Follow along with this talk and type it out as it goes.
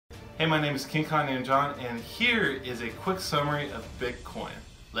Hey, my name is KingKongNamedJohn, and here is a quick summary of Bitcoin.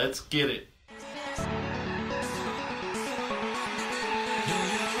 Let's get it.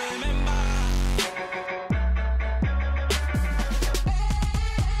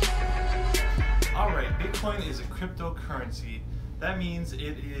 Alright, Bitcoin is a cryptocurrency. That means it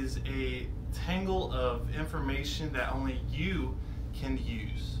is a tangle of information that only you can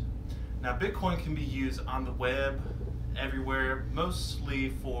use. Now, Bitcoin can be used on the web, everywhere, mostly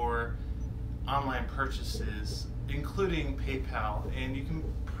for online purchases, including PayPal, and you can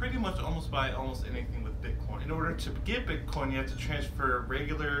pretty much almost buy almost anything with Bitcoin. In order to get Bitcoin, you have to transfer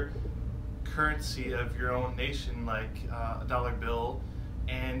regular currency of your own nation, like a dollar bill,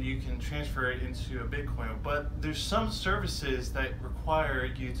 and you can transfer it into a Bitcoin. But there's some services that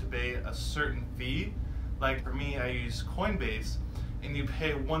require you to pay a certain fee. Like for me, I use Coinbase, and you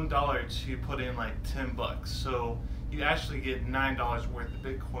pay $1 to put in like 10 bucks. So you actually get $9 worth of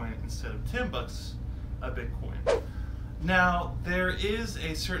Bitcoin instead of 10 bucks of Bitcoin. Now, there is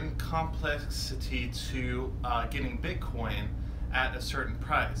a certain complexity to getting Bitcoin at a certain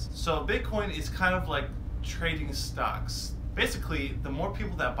price. So Bitcoin is kind of like trading stocks. Basically, the more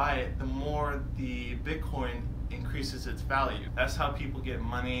people that buy it, the more the Bitcoin increases its value. That's how people get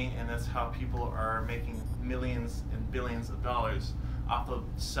money, and that's how people are making millions and billions of dollars off of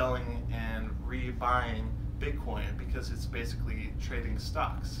selling and rebuying Bitcoin, because it's basically trading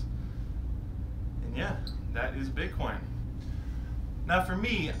stocks. And yeah, that is Bitcoin. Now for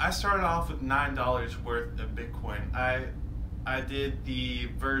me, I started off with $9 worth of Bitcoin. I did the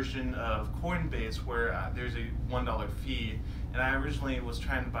version of Coinbase where there's a $1 fee, and I originally was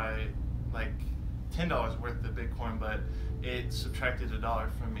trying to buy like $10 worth of Bitcoin, but it subtracted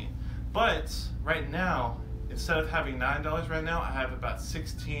 $1 from me. But right now, instead of having $9 right now, I have about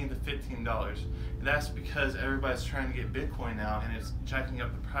 $16 to $15. And that's because everybody's trying to get Bitcoin now, and it's jacking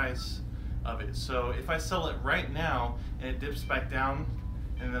up the price of it. So if I sell it right now and it dips back down,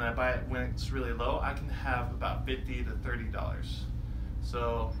 and then I buy it when it's really low, I can have about $50 to $30.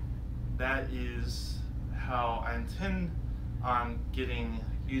 So that is how I intend on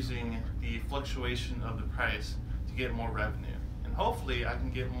using the fluctuation of the price to get more revenue. And hopefully I can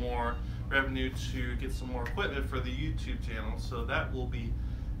get more revenue to get some more equipment for the YouTube channel, so that will be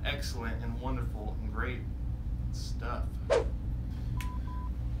excellent and wonderful and great stuff.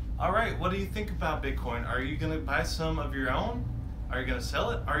 Alright, what do you think about Bitcoin? Are you going to buy some of your own? Are you going to sell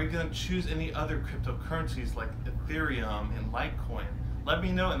it? Are you going to choose any other cryptocurrencies like Ethereum and Litecoin? Let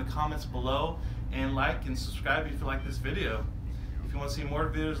me know in the comments below, and like and subscribe if you like this video. If you want to see more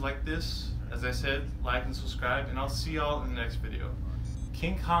videos like this, as I said, like and subscribe, and I'll see y'all in the next video.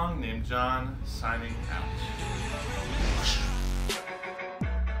 KingKongNamedJohn signing out.